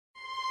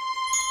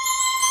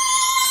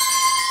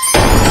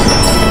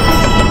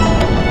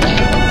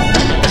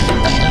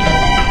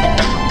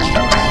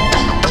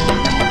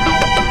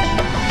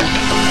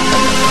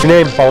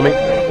name? Follow me.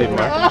 Stephen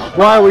Meyer.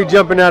 Why are we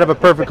jumping out of a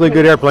perfectly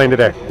good airplane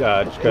today?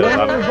 Just because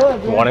I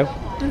want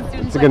to.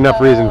 It's a good enough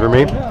reason for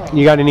me.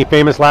 You got any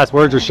famous last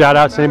words or shout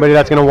outs to anybody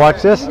that's going to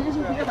watch this?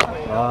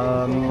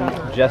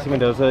 Jesse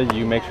Mendoza,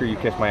 you make sure you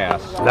kiss my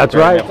ass. That's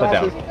right.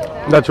 Upside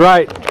down. That's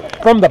right.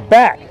 From the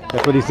back.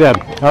 That's what he said.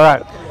 All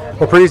right.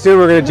 Well, pretty soon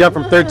we're going to jump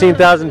from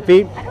 13,000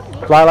 feet,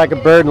 fly like a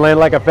bird, and land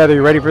like a feather.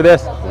 You ready for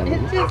this? All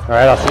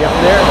right. I'll see you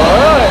up there. All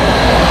right.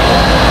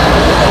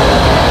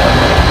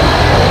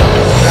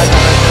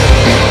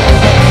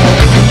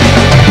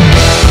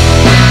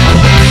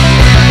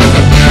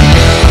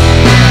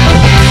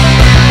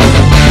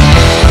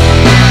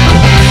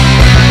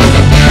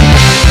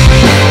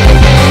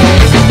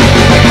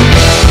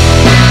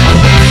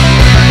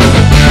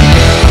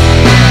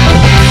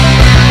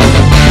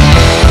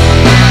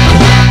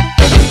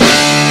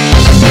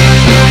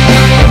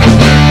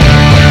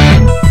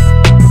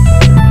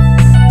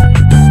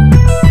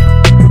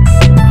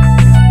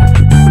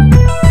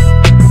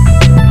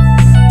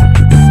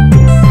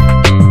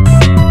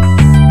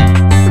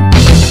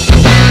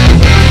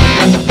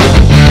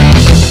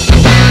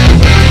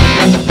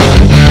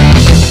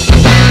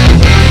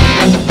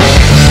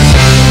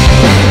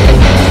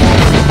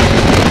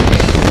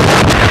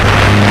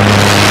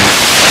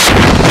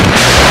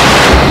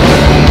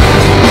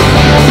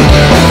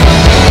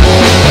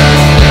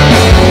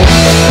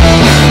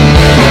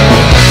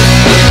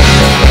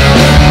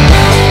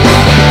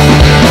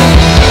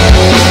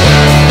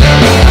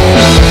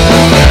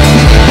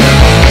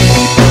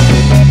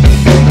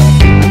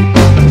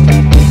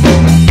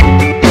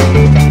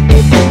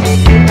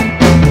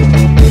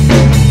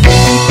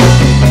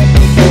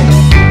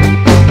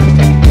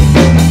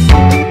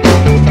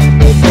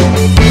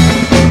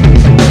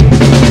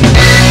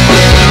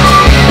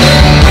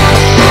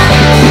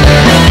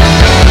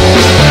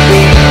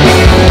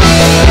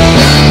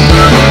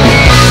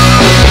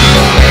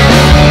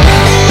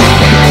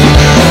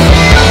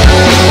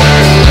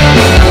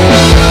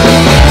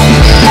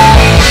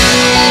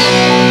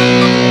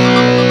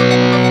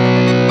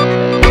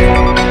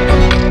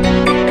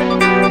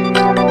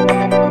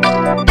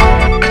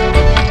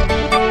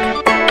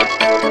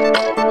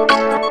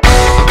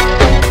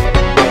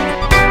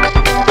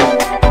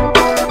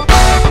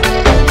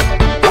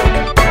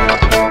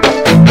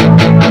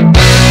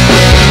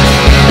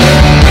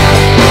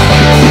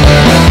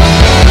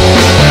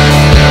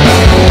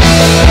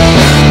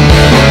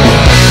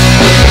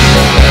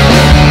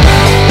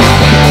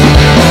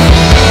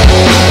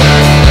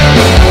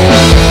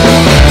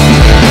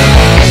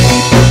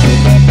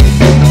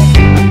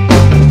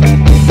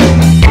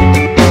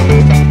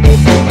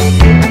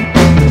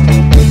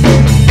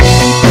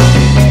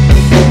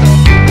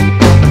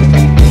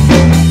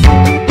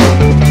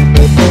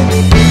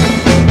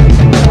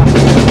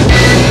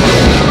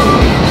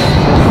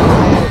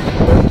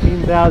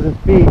 1,000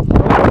 feet.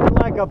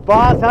 Like a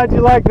boss. How'd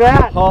you like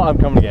that? Oh, I'm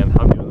coming again.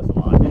 I'm doing this a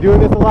lot. You doing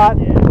this a lot?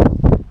 Yeah.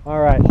 All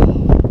right.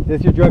 Is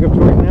this your drug of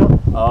choice now?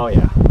 Oh,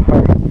 yeah.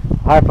 All right.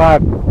 High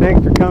five.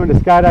 Thanks for coming to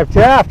Skydive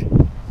Taft.